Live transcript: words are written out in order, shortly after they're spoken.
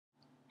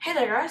Hey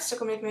there guys,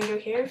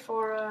 SuckleMakeMango here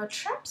for a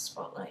trap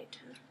spotlight.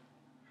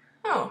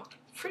 Oh,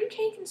 free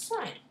cake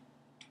inside.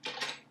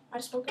 I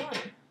just will go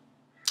in.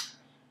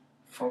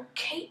 For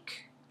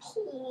cake,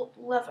 pull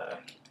lever.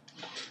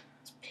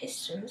 It's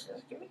pistons, so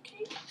give me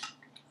cake.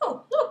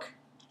 Oh, look!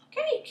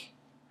 Cake!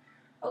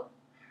 Oh.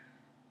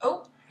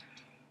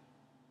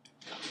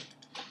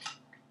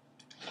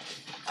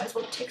 I just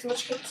want to take as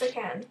much cake as I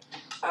can.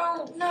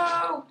 Oh,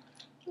 no!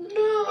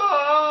 No!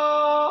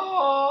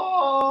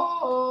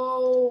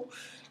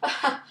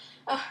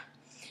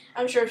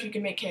 I'm sure if you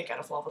can make cake out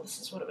of lava,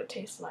 this is what it would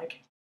taste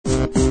like.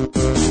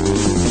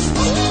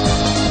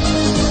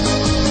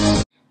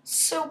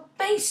 So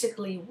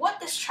basically, what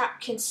this trap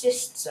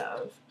consists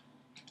of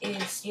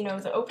is,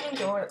 the opening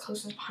door that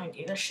closes behind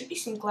you. There should be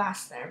some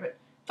glass there, but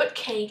put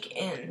cake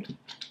in.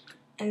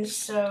 And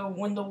so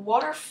when the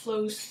water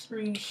flows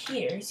through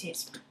here, you see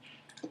it's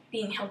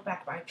being held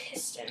back by a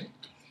piston,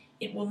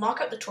 it will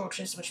knock out the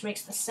torches, which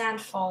makes the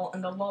sand fall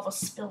and the lava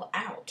spill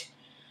out.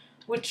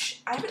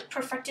 Which, I haven't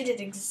perfected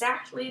it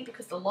exactly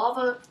because the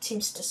lava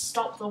seems to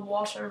stop the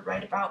water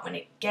right about when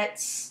it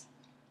gets,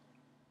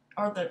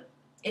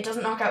 it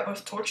doesn't knock out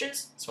both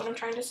torches, is what I'm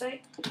trying to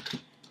say.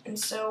 And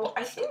so,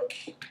 I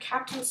think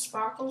Captain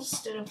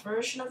Sparkles did a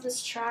version of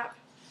this trap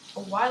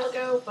a while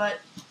ago, but,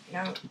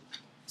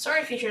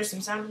 sorry if you hear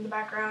some sound in the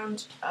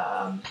background.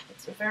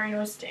 It's a very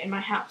noisy day in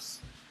my house.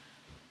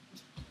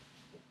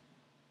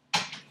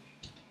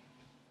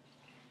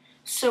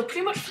 So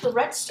pretty much for the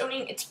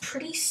redstoning, it's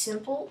pretty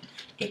simple,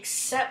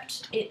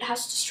 except it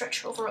has to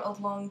stretch over a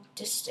long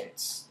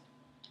distance.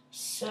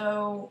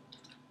 So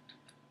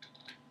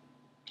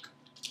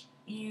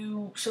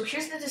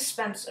here's the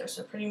dispenser,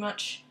 so pretty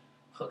much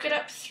hook it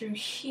up through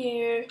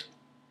here,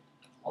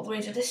 all the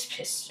way to this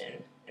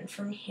piston, and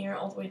from here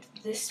all the way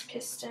to this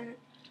piston.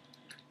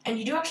 And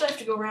you do actually have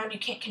to go around, you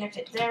can't connect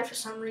it there for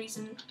some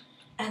reason.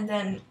 And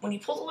then when you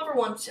pull the lever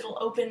once, it'll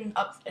open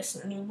up this,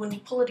 and when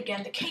you pull it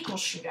again, the cake will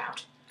shoot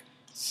out.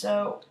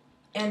 So,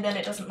 and then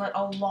it doesn't let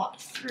a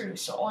lot through,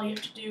 so all you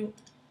have to do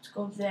is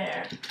go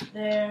there,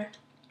 there,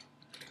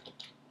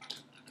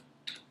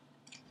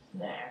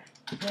 there,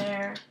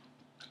 there,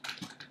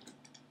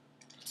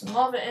 put some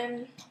lava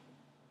in,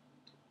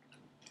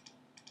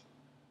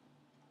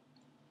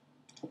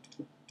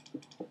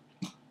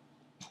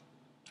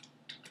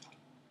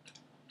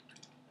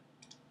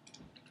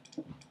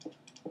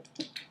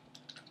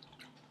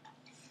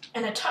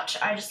 and a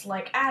touch I just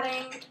like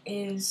adding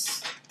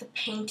is the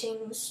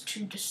paintings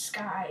to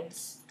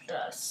disguise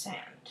the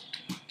sand.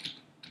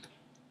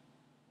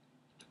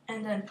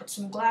 And then put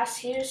some glass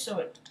here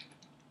so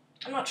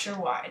I'm not sure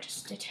why,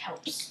 it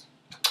helps.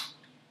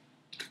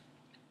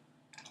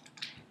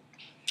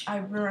 I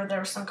remember there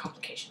was some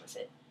complication with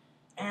it.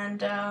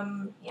 And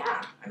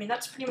yeah,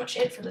 that's pretty much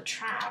it for the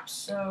traps.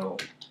 So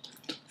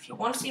if you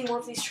want to see more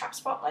of these trap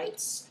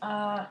spotlights,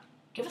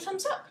 give a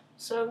thumbs up.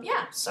 So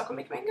yeah,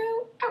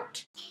 SuckleMakeMango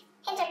out.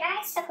 Hey there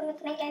guys,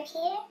 SuckleMakeMango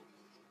here.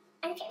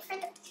 I'm here for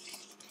the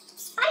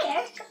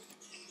spider.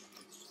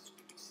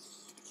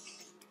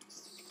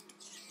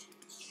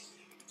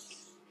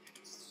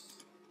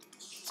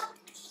 Stop.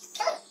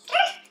 Kill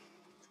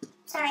it.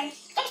 Sorry.